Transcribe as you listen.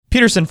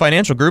Peterson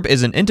Financial Group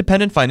is an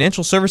independent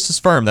financial services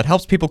firm that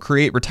helps people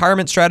create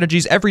retirement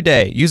strategies every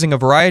day using a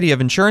variety of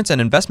insurance and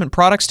investment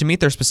products to meet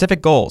their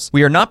specific goals.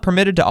 We are not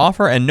permitted to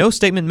offer, and no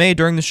statement made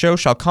during the show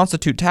shall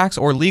constitute tax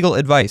or legal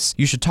advice.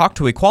 You should talk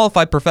to a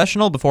qualified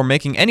professional before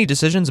making any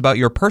decisions about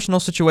your personal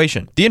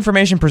situation. The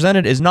information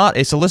presented is not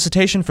a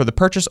solicitation for the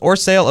purchase or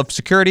sale of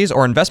securities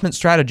or investment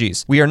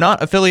strategies. We are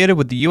not affiliated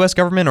with the U.S.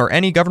 government or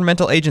any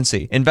governmental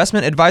agency.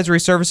 Investment advisory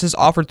services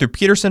offered through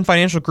Peterson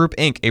Financial Group,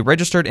 Inc., a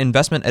registered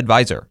investment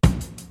advisor.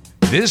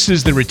 This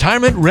is the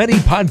Retirement Ready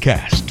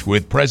Podcast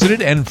with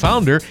President and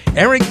Founder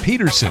Eric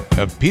Peterson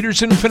of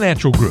Peterson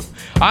Financial Group,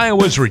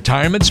 Iowa's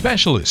retirement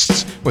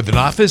specialists with an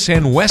office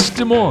in West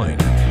Des Moines.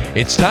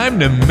 It's time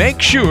to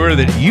make sure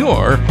that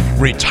you're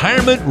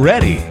retirement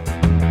ready.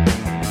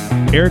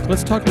 Eric,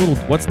 let's talk a little,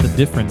 what's the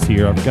difference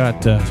here? I've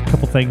got a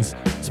couple things,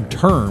 some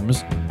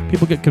terms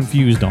people get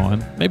confused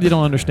on. Maybe they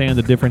don't understand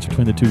the difference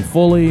between the two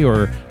fully,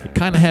 or they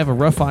kind of have a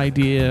rough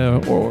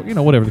idea, or,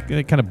 whatever.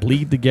 They kind of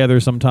bleed together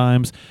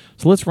sometimes.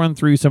 So let's run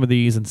through some of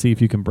these and see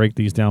if you can break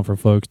these down for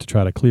folks to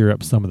try to clear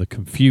up some of the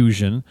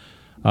confusion.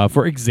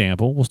 For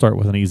example, we'll start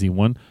with an easy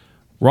one.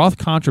 Roth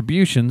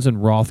contributions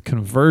and Roth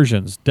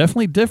conversions.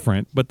 Definitely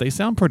different, but they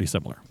sound pretty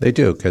similar. They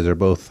do, because they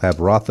both have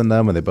Roth in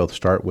them, and they both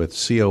start with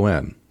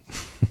C-O-N.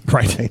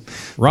 Right.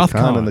 Roth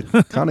con. And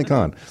the con and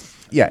con.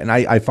 Yeah, and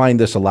I find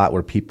this a lot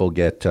where people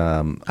get,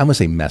 I'm going to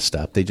say messed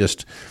up. They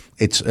just,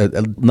 it's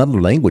another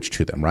language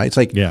to them, right? It's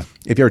like, if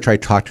you ever try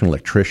to talk to an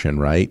electrician,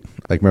 right?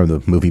 Like, remember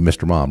the movie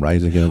Mr. Mom,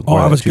 right? He's like,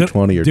 I was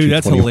 220 or 221. Dude,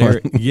 that's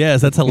hilarious. Yes,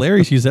 that's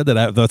hilarious you said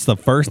that. That's the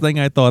first thing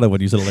I thought of when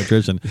you said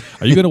electrician.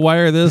 Are you going to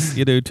wire this,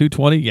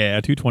 220?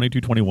 Yeah, 220,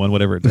 221,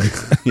 whatever it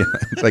takes. Yeah,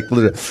 it's like,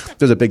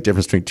 there's a big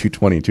difference between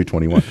 220 and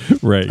 221.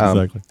 Right,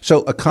 exactly.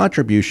 So a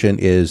contribution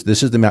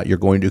this is the amount you're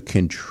going to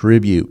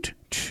contribute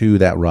to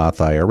that Roth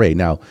IRA.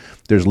 Now,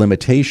 there's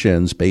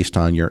limitations based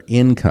on your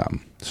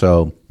income.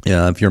 So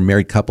if you're a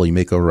married couple, you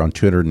make over around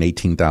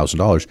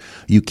 $218,000,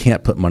 you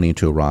can't put money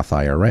into a Roth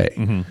IRA.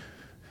 Mm-hmm.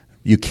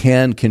 You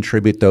can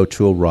contribute, though,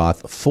 to a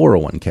Roth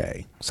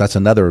 401k. So that's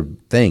another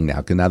thing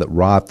now. Now that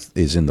Roth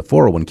is in the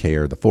 401k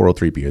or the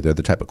 403b, or they're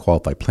the type of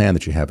qualified plan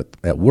that you have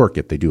at work,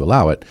 if they do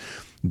allow it,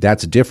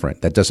 that's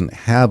different. That doesn't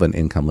have an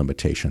income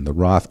limitation. The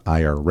Roth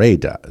IRA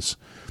does.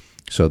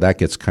 So that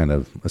gets kind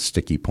of a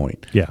sticky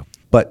point. Yeah.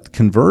 But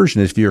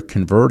conversion is if you're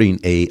converting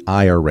a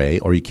IRA,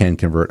 or you can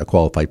convert a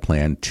qualified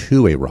plan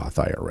to a Roth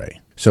IRA.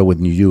 So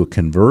when you do a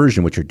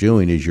conversion, what you're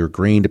doing is you're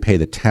agreeing to pay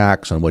the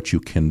tax on what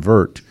you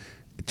convert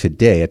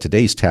today at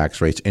today's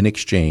tax rates in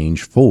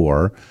exchange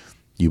for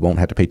you won't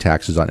have to pay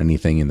taxes on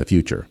anything in the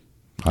future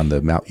on the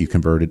amount you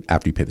converted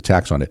after you pay the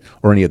tax on it,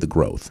 or any of the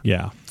growth.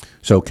 Yeah.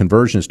 So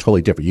conversion is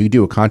totally different. You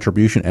do a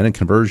contribution and a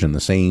conversion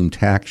the same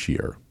tax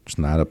year. It's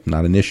not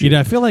an issue.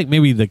 I feel like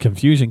maybe the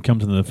confusion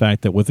comes in the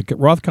fact that with the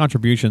Roth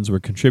contributions, we're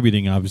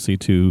contributing obviously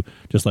to,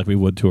 just like we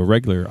would to a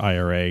regular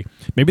IRA.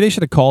 Maybe they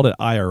should have called it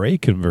IRA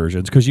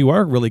conversions, because you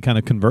are really kind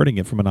of converting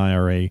it from an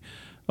IRA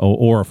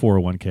or a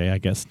 401k, I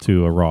guess,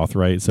 to a Roth,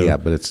 right? So yeah,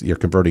 but you're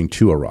converting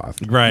to a Roth.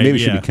 Right.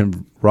 Maybe it should be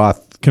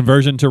Roth.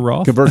 Conversion to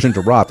Roth? Conversion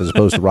to Roth as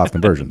opposed to Roth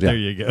conversions. Yeah. There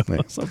you go.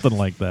 Yeah. Something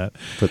like that.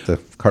 Put the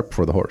cart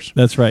before the horse.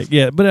 That's right.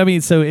 Yeah. But I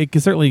mean, so it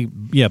can certainly,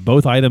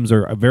 both items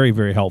are very,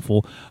 very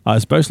helpful,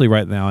 especially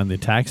right now in the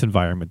tax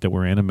environment that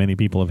we're in. And many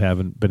people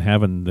have been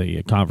having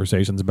the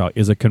conversations about,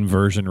 is a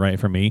conversion right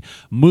for me?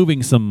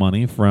 Moving some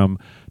money from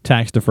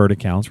tax deferred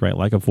accounts, right,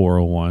 like a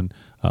 401,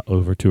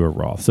 over to a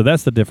Roth. So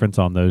that's the difference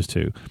on those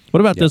two. What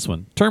about this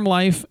one? Term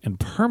life and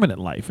permanent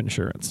life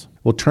insurance.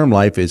 Well, term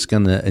life is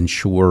going to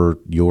insure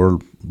your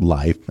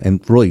life,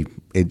 and really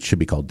it should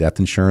be called death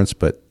insurance,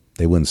 but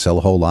they wouldn't sell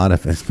a whole lot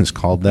if it was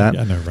called that.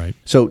 Yeah, I know, right.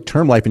 So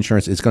term life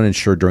insurance is going to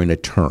insure during a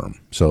term,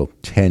 so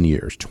 10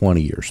 years,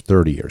 20 years,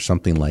 30 years,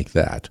 something like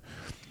that.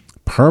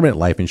 Permanent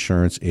life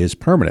insurance is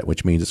permanent,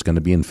 which means it's going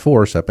to be in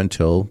force up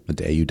until the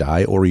day you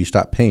die or you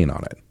stop paying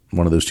on it.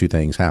 One of those two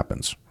things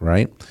happens,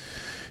 right?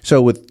 So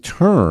with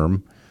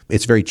term,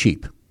 it's very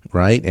cheap,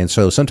 right? And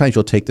so sometimes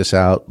you'll take this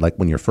out, like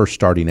when you're first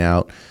starting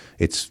out,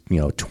 it's,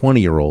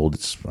 20-year-old,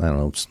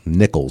 it's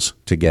nickels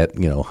to get,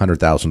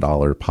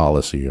 $100,000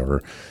 policy,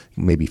 or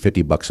maybe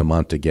 $50 a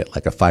month to get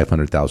like a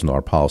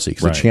 $500,000 policy,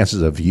 because the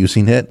chances of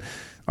using it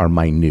are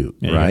minute,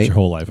 right? You got your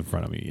whole life in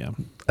front of you, yeah.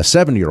 A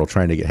 70-year-old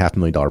trying to get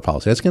 $500,000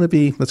 policy, that's going to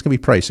be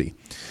pricey.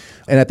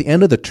 And at the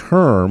end of the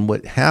term,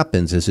 what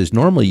happens is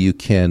normally you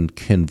can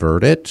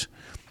convert it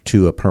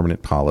to a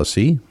permanent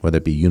policy, whether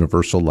it be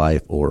universal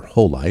life or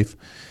whole life,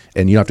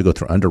 and you don't have to go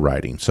through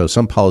underwriting. So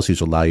some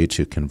policies allow you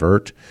to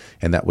convert,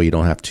 and that way you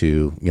don't have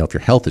to, if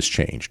your health has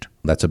changed.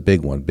 That's a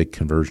big one, big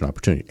conversion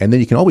opportunity. And then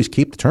you can always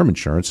keep the term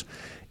insurance.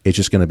 It's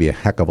just going to be a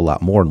heck of a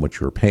lot more than what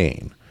you were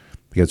paying,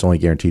 because it's only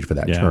guaranteed for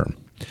that term.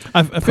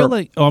 I feel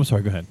like, I'm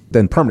sorry, go ahead.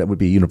 Then permanent would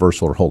be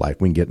universal or whole life.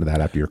 We can get into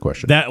that after your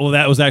question. That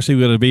was actually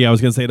going to be, I was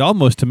going to say, it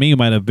almost to me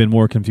might have been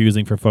more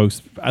confusing for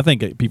folks. I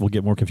think people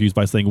get more confused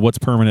by saying what's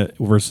permanent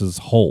versus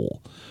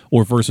whole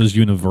or versus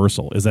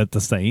universal. Is that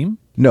the same?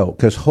 No,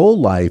 because whole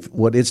life,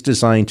 what it's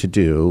designed to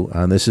do,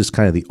 and this is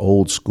kind of the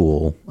old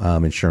school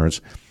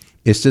insurance,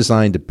 It's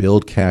designed to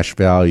build cash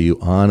value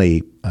on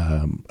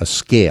a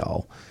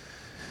scale.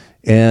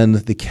 And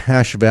the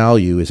cash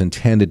value is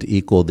intended to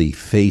equal the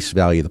face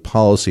value of the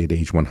policy at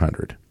age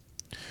 100.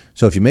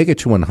 So if you make it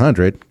to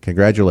 100,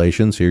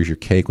 congratulations, here's your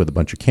cake with a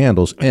bunch of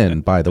candles.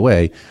 And by the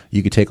way,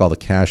 you could take all the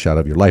cash out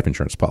of your life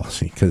insurance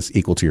policy because it's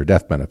equal to your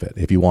death benefit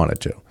if you wanted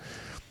to.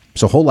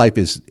 So whole life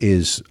is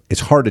it's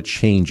hard to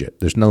change it.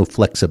 There's no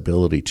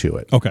flexibility to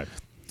it. Okay.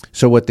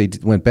 So what they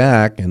went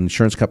back, and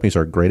insurance companies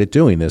are great at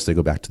doing this, they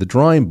go back to the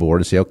drawing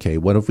board and say, okay,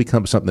 what if we come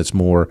up with something that's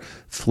more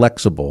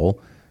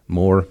flexible,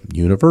 more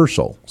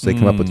universal? So they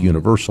come up with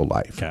universal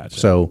life. Gotcha.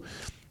 So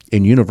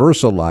in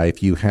universal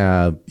life, you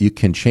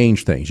can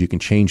change things. You can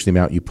change the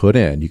amount you put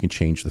in. You can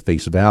change the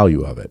face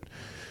value of it.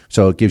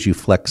 So it gives you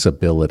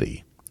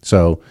flexibility.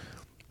 So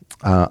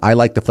I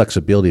like the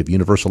flexibility of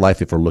universal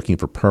life if we're looking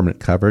for permanent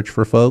coverage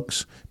for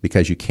folks,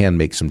 because you can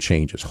make some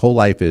changes. Whole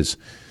life it's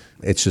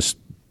just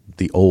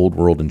the old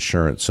world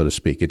insurance, so to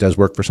speak. It does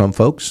work for some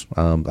folks,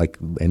 like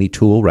any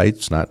tool, right?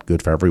 It's not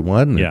good for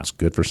everyone, and it's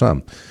good for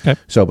some. Okay.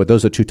 So, but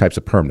those are two types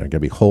of permanent. They're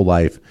going to be whole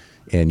life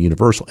and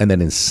universal. And then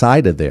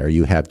inside of there,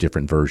 you have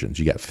different versions.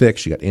 You got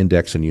fixed, you got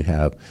index, and you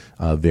have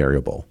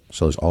variable.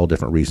 So there's all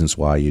different reasons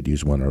why you'd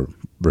use one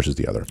versus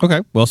the other.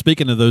 Okay. Well,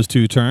 speaking of those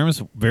two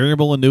terms,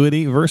 variable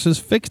annuity versus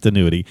fixed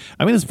annuity,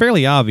 I mean, it's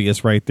fairly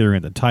obvious right there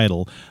in the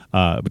title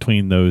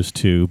between those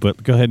two,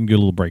 but go ahead and get a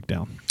little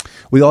breakdown.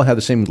 We all have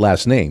the same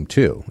last name,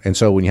 too. And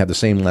so when you have the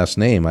same last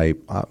name, I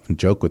often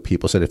joke with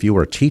people, said if you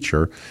were a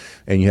teacher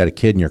and you had a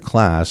kid in your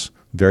class,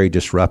 very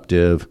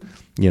disruptive,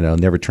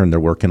 never turned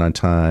their work in on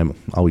time,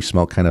 always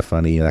smelled kind of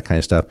funny, that kind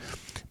of stuff.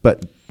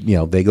 But,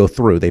 they go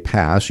through, they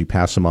pass, you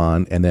pass them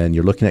on, and then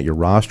you're looking at your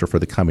roster for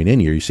the coming in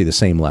year. You see the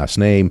same last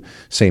name,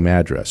 same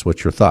address.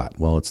 What's your thought?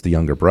 Well, it's the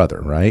younger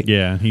brother, right?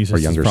 Yeah, he's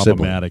just younger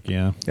problematic, sibling.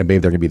 yeah. And maybe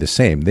they're going to be the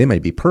same. They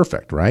might be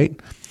perfect, right?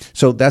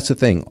 So that's the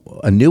thing.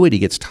 Annuity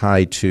gets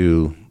tied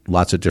to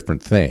lots of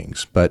different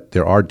things, but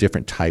there are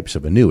different types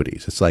of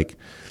annuities. It's like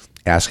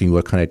asking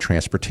what kind of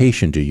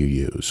transportation do you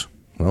use?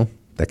 Well,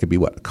 that could be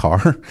what? A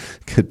car,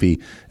 could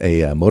be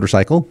a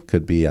motorcycle,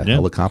 could be a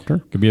helicopter.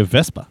 Could be a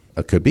Vespa.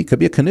 Could be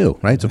a canoe,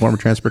 right? It's a form of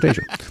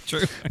transportation.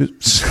 True.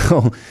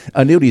 So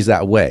annuities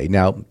that way.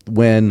 Now,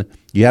 when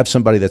you have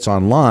somebody that's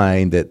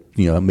online that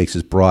makes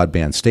this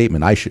broadband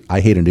statement, I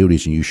hate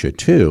annuities and you should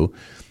too.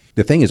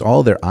 The thing is,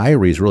 all their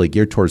IRA is really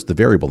geared towards the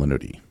variable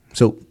annuity.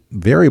 So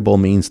variable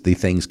means the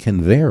things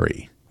can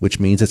vary, which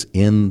means it's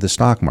in the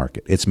stock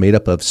market. It's made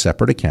up of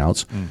separate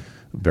accounts,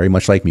 very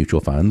much like mutual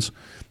funds.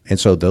 And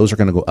so those are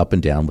going to go up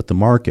and down with the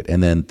market.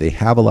 And then they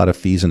have a lot of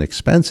fees and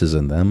expenses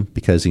in them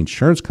because the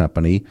insurance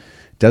company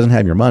doesn't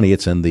have your money.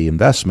 It's in the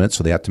investment,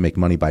 so they have to make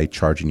money by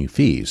charging you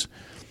fees.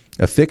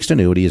 A fixed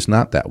annuity is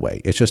not that way.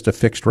 It's just a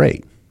fixed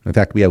rate. In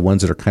fact, we have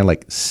ones that are kind of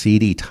like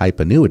CD type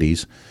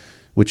annuities,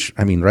 which,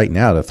 I mean, right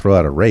now to throw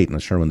out a rate, I'm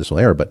not sure when this will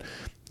air, but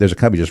there's a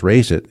company just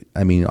raised it.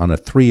 I mean, on a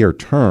 3-year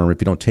term,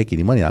 if you don't take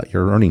any money out,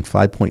 you're earning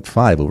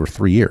 5.5 over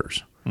 3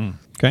 years.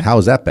 Okay. How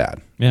is that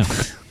bad? Yeah.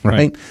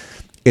 Right?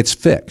 It's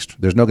fixed.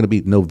 There's going to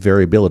be no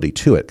variability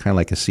to it, kind of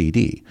like a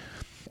CD.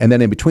 And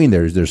then in between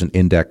there's an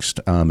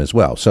indexed as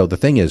well. So the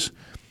thing is,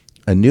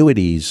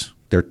 annuities,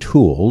 they're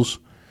tools.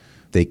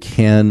 They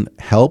can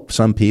help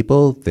some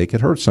people. They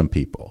could hurt some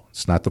people.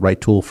 It's not the right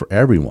tool for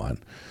everyone.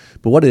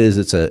 But what it is,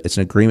 it's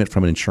an agreement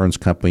from an insurance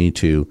company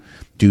to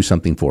do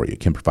something for you. It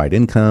can provide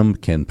income,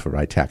 can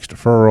provide tax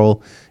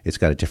deferral. It's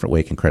got a different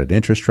way it can credit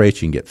interest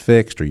rates. You can get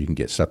fixed or you can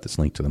get stuff that's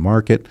linked to the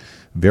market.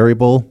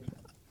 Variable,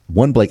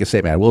 one blanket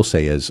statement I will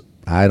say is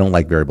I don't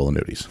like variable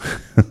annuities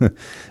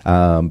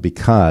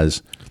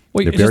because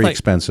they're very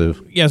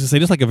expensive. Yeah, I was going to say,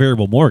 just like a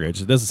variable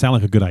mortgage, it doesn't sound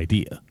like a good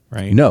idea,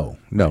 right? No.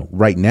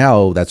 Right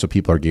now, that's what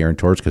people are gearing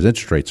towards because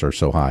interest rates are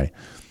so high.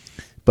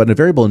 But in a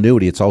variable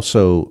annuity, it's kind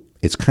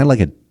of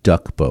like a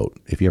duck boat.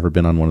 Have you ever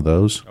been on one of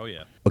those? Oh,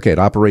 yeah. Okay, it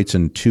operates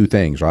in two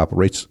things. It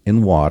operates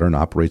in water and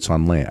operates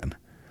on land.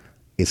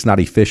 It's not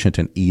efficient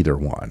in either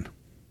one.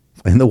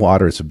 In the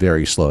water, it's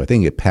very slow. I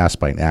think it passed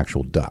by an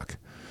actual duck.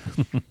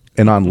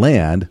 And on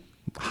land,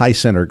 high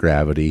center of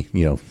gravity,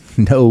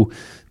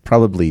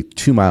 probably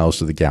 2 miles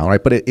to the gallon,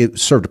 right? But it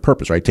served a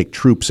purpose, right? Take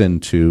troops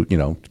in to,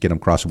 get them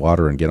across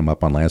water and get them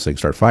up on land so they can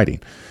start fighting.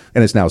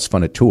 And it's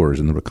fun at tours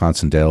in the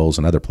Wisconsin Dells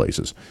and other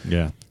places.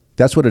 Yeah.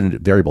 That's what a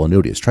variable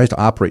annuity is. It tries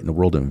to operate in the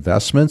world of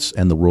investments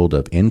and the world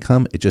of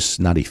income. It's just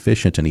not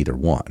efficient in either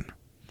one.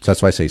 So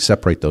that's why I say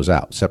separate those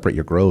out. Separate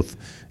your growth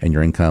and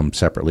your income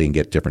separately and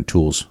get different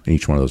tools in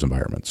each one of those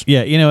environments.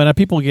 Yeah, and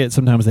people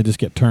sometimes they just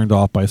get turned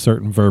off by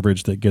certain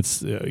verbiage that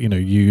gets,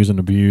 used and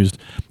abused.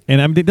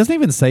 And I mean, it doesn't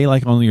even say,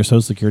 like on your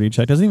Social Security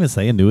check, it doesn't even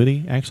say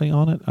annuity actually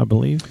on it, I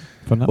believe.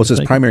 Well, it says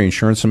primary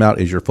insurance amount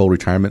is your full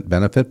retirement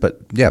benefit, but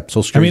yeah,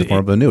 Social Security is a form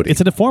of annuity.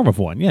 It's in a form of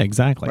one, yeah,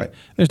 exactly. Right.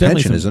 There's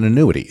Pension is an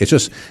annuity. It's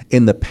just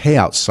in the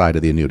payout side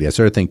of the annuity. That's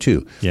the other thing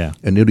too. Yeah.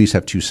 Annuities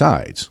have two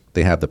sides.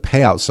 They have the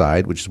payout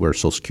side, which is where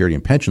Social Security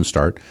and pension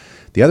start.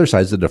 The other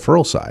side is the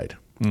deferral side.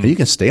 And you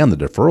can stay on the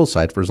deferral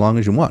side for as long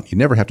as you want. You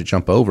never have to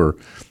jump over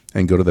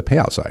and go to the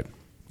payout side.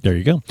 There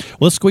you go.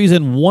 Let's squeeze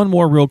in one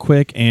more real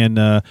quick. And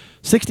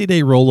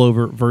 60-day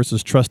rollover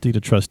versus trustee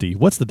to trustee.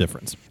 What's the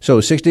difference? So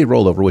 60-day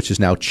rollover, which is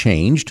now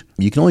changed,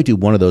 you can only do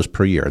one of those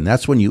per year. And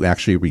that's when you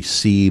actually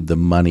receive the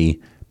money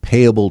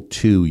payable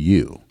to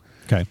you.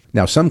 Okay.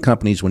 Now, some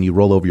companies, when you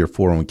roll over your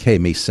 401k,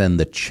 may send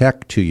the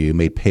check to you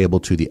made payable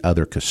to the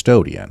other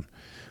custodian.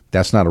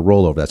 That's not a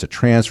rollover. That's a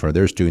transfer.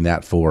 They're just doing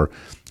that for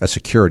a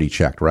security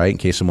check, right? In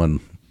case someone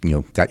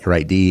got your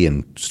ID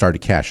and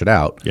started to cash it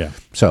out. Yeah.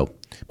 So,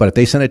 but if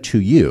they send it to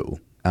you,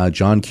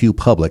 John Q.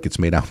 Public, it's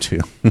made out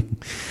to,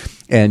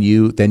 and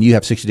then you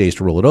have 60 days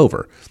to roll it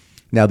over.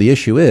 Now, the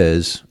issue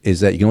is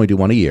that you can only do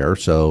one a year.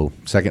 So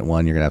second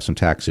one, you're going to have some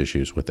tax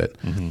issues with it.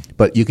 Mm-hmm.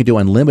 But you can do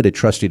unlimited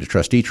trustee to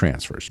trustee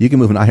transfers. You can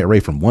move an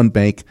IRA from one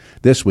bank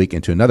this week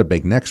into another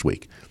bank next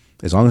week.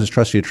 As long as it's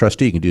trustee to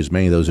trustee, you can do as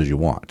many of those as you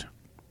want.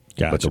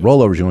 Gotcha. But the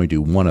rollovers, you only do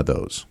one of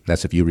those.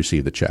 That's if you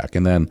receive the check.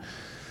 And then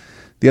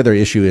the other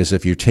issue is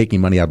if you're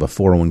taking money out of a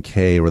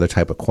 401k or other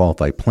type of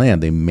qualified plan,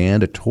 they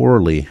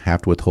mandatorily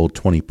have to withhold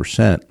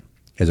 20%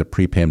 as a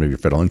prepayment of your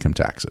federal income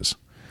taxes.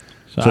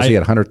 So say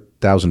you had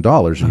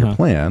 $100,000 in your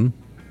plan,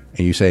 and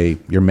you say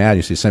you're mad,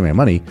 you say send me my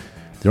money,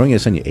 they're only going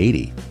to send you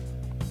 $80,000.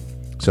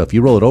 So if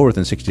you roll it over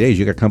within 60 days,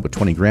 you got to come up with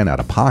 $20,000 out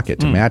of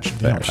pocket to match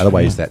that.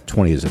 Otherwise, that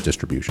 20 is a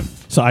distribution.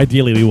 So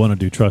ideally, we want to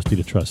do trustee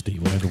to trustee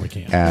whenever we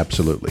can.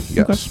 Absolutely,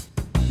 yes. Okay.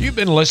 You've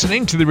been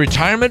listening to the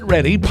Retirement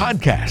Ready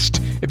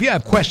podcast. If you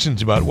have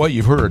questions about what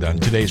you've heard on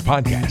today's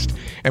podcast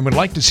and would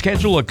like to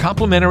schedule a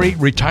complimentary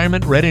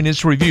retirement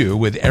readiness review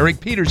with Eric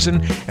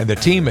Peterson and the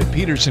team at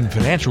Peterson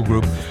Financial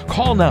Group,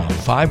 call now.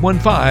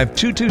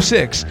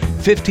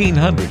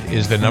 515-226-1500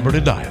 is the number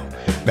to dial.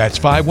 That's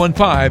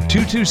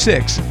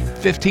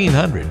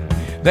 515-226-1500.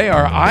 They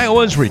are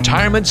Iowa's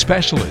retirement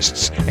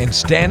specialists and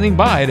standing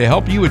by to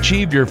help you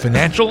achieve your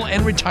financial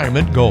and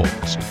retirement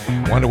goals.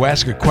 Want to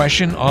ask a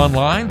question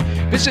online?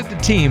 Visit the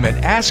team at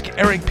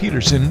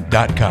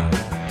AskEricPeterson.com.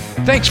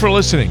 Thanks for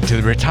listening to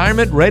the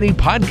Retirement Ready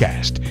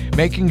podcast,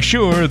 making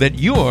sure that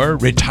you're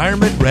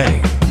retirement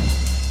ready.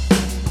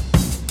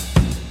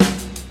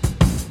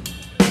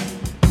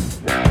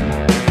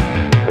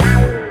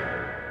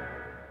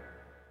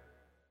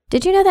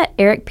 Did you know that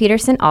Eric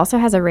Peterson also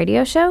has a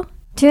radio show?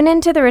 Tune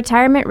in to the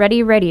Retirement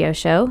Ready radio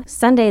show,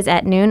 Sundays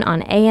at noon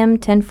on AM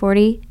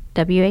 1040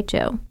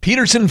 WHO.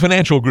 Peterson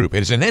Financial Group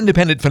is an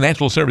independent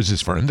financial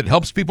services firm that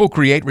helps people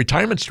create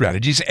retirement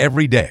strategies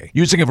every day,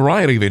 using a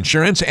variety of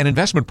insurance and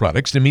investment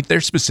products to meet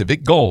their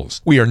specific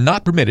goals. We are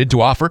not permitted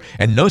to offer,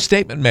 and no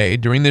statement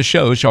made during this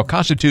show shall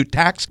constitute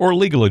tax or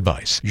legal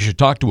advice. You should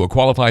talk to a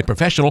qualified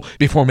professional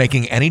before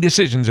making any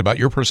decisions about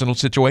your personal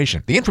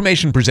situation. The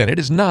information presented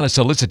is not a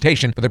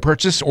solicitation for the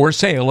purchase or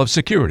sale of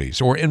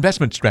securities or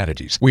investment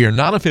strategies. We are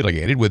not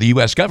affiliated with the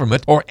U.S.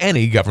 government or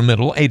any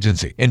governmental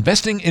agency.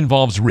 Investing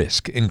involves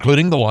risk, including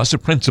the loss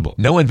of principal.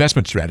 No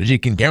investment strategy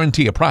can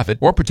guarantee a profit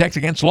or protect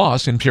against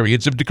loss in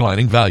periods of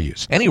declining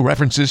values. Any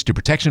references to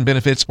protection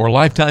benefits or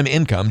lifetime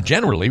income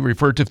generally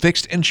refer to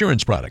fixed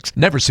insurance products,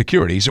 never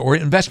securities or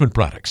investment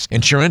products.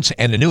 Insurance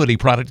and annuity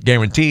product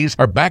guarantees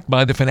are backed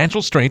by the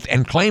financial strength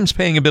and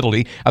claims-paying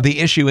ability of the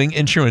issuing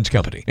insurance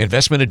company.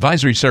 Investment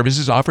advisory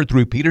services offered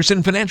through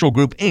Peterson Financial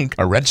Group, Inc.,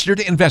 a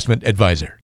registered investment advisor.